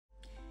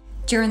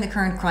During the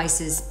current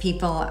crisis,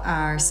 people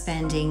are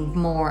spending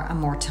more and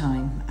more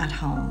time at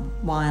home,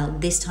 while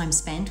this time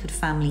spent with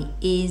family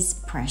is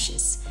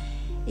precious.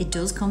 It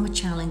does come with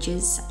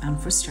challenges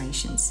and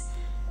frustrations.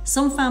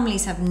 Some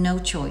families have no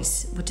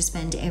choice but to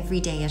spend every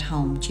day at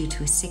home due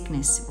to a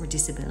sickness or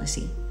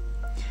disability.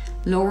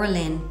 Laura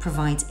Lynn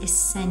provides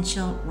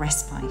essential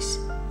respite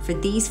for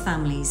these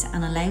families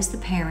and allows the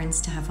parents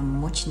to have a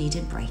much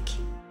needed break.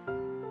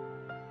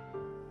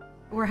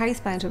 We're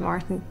housebound with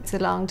Martin. It's a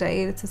long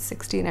day, it's a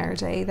 16-hour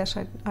day that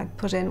I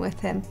put in with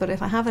him. But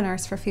if I have a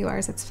nurse for a few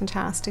hours, it's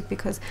fantastic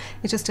because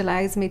it just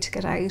allows me to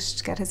get out,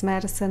 to get his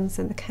medicines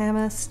in the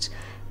chemist,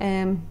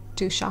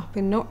 do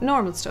shopping,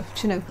 normal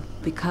stuff, you know.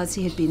 Because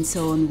he had been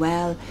so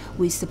unwell,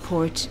 we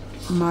support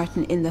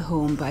Martin in the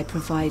home by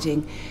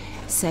providing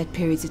set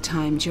periods of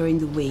time during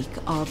the week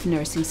of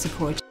nursing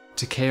support.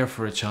 To care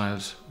for a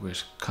child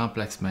with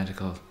complex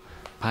medical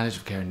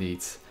palliative care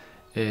needs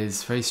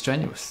is very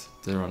strenuous.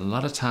 There are a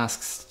lot of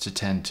tasks to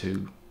tend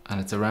to and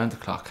it's around the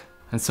clock.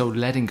 And so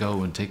letting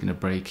go and taking a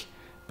break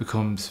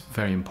becomes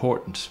very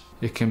important.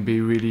 It can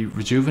be really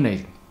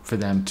rejuvenating for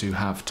them to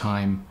have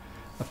time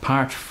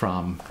apart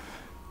from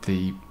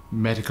the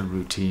medical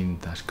routine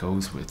that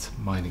goes with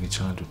minding a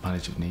child with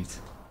palliative needs.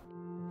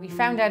 We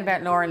found out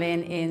about Laura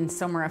Lynn in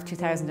summer of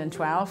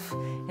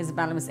 2012.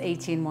 Isabella was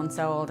 18 months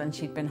old and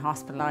she'd been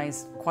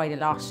hospitalised quite a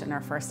lot in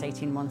her first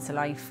 18 months of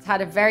life. It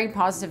had a very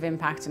positive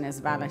impact on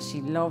Isabella.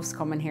 She loves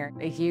coming here.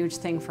 A huge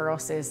thing for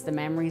us is the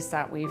memories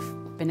that we've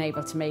been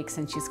able to make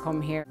since she's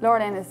come here.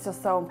 Laura Lynn is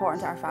just so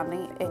important to our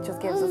family. It just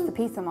gives us the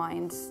peace of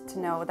mind to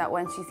know that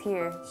when she's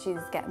here,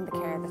 she's getting the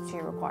care that she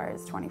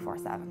requires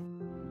 24/7.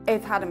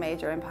 It's had a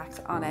major impact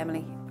on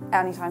Emily.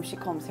 Anytime she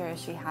comes here,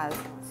 she has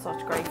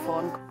such great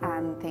fun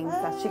and things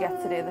that she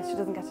gets to do that she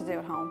doesn't get to do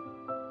at home.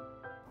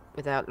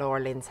 Without Laura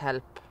Lynn's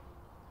help,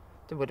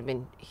 there would have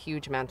been a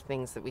huge amount of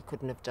things that we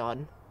couldn't have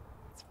done.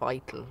 It's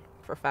vital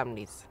for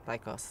families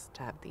like us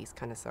to have these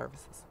kind of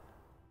services.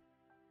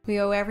 We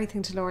owe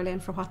everything to Laura Lynn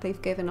for what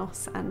they've given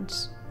us and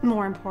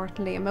more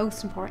importantly and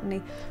most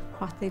importantly,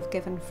 what they've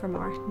given for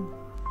Martin.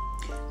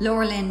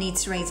 Laura Lynn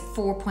needs to raise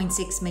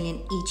 4.6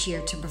 million each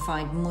year to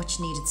provide much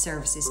needed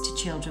services to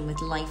children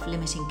with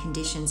life-limiting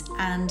conditions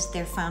and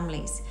their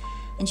families.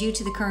 And due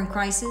to the current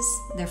crisis,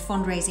 their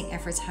fundraising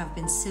efforts have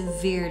been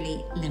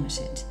severely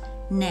limited.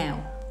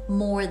 Now,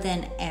 more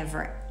than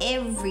ever,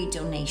 every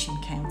donation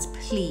counts.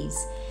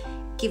 Please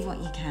give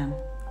what you can.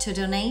 To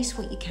donate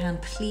what you can,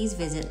 please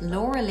visit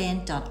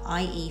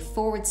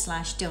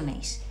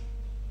lauralynn.ie/donate.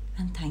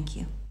 And thank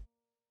you.